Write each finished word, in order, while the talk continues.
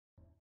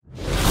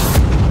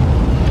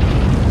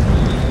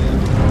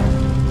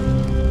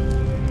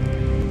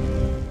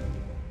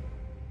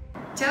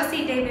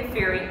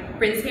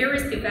Prince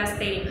Harry's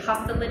devastating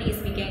hostilities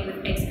began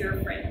with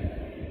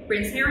ex-girlfriend.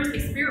 Prince Harry's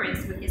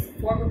experience with his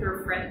former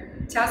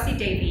girlfriend, Chelsy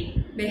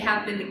Davy, may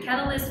have been the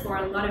catalyst for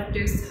a lot of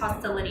those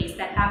hostilities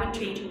that haven't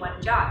changed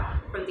one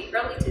jot from the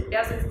early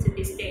 2000s to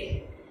this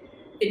day.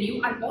 The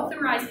new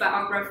unauthorized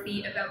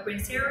biography about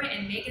Prince Harry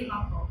and Meghan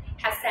Markle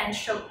has sent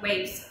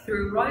shockwaves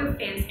through royal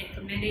fans and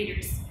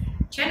commentators.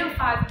 Channel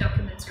 5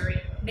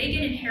 documentary,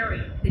 Meghan and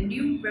Harry, The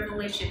New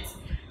Revelations,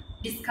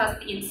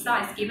 discussed the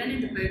insights given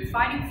in the book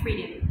Fighting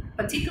Freedom,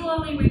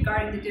 particularly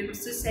regarding the Duke of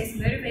Sussex's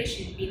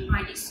motivation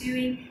behind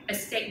issuing a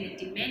statement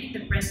demanding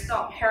the press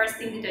stop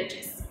harassing the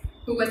Duchess,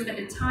 who was at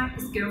the time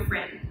his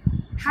girlfriend.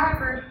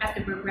 However, as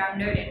the program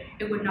noted,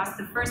 it was not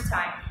the first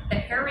time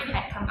that Harry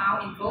had come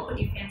out in vocal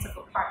defense of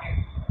a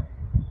partner.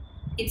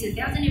 In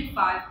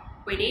 2005,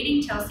 when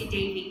dating Chelsy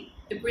Davy,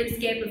 the prince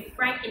gave a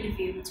frank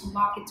interview to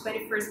mark his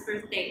 21st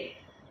birthday.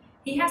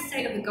 He has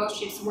said of the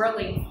gossip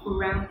swirling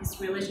around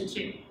his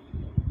relationship,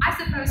 "I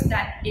suppose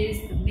that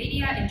is the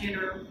media in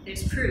general,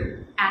 there's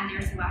truth and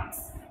there's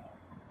lies.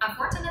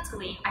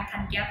 Unfortunately, I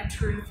can't get the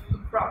truth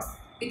across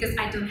because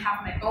I don't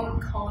have my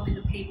own column in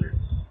the paper.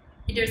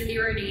 It does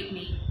irritate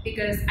me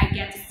because I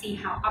get to see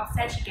how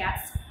upset she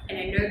gets and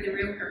I know the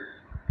real her."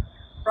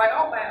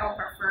 Royal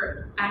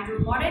biographer Andrew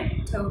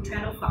Martin told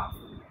Channel 5,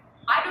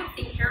 "I don't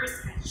think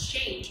Harris has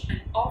changed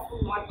an awful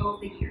lot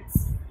over the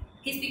years.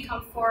 He's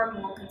become far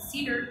more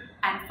considered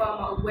and far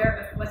more aware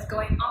of what's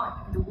going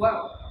on in the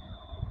world.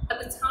 At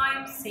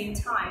the same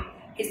time,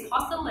 his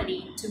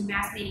hostility to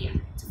mass media,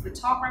 to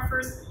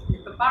photographers, and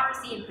the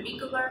paparazzi in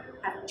particular,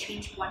 hasn't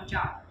changed one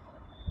jot.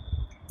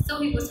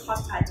 So he was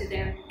hostile to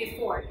them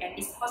before and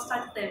is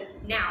hostile to them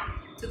now,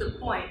 to the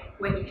point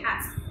where he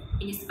has,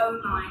 in his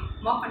own mind,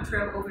 more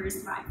control over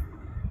his life."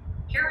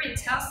 Harry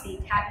and Chelsy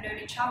had known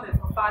each other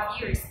for 5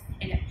 years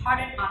and had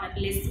parted on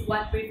at least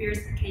one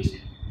previous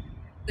occasion.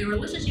 The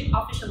relationship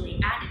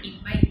officially ended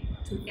in May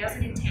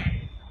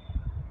 2010.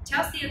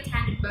 Chelsy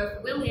attended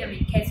both William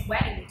and Kate's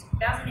wedding in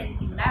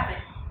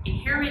 2011 and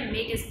Harry and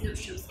Meghan's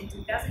nuptials in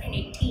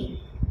 2018.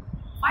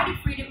 Fighting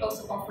Freedom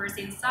also offers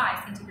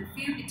insights into the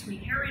feud between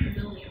Harry and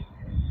William.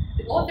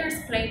 The authors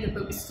claim the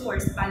book is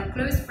sourced by the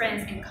close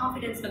friends and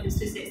confidants of the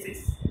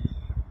Sussexes.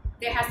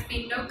 There has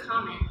been no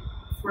comment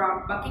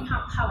from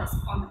Buckingham Palace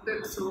on the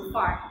book so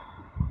far,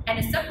 and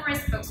a separate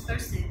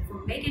spokesperson for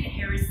Meghan and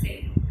Harry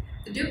said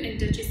the Duke and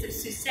Duchess of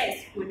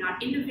Sussex were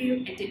not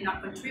interviewed and did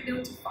not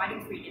contribute to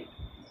Fighting Freedom.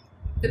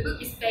 The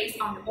book is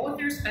based on the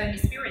author's own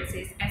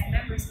experiences as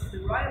members of the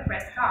royal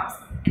press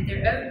corps and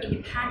their own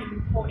independent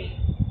reporting.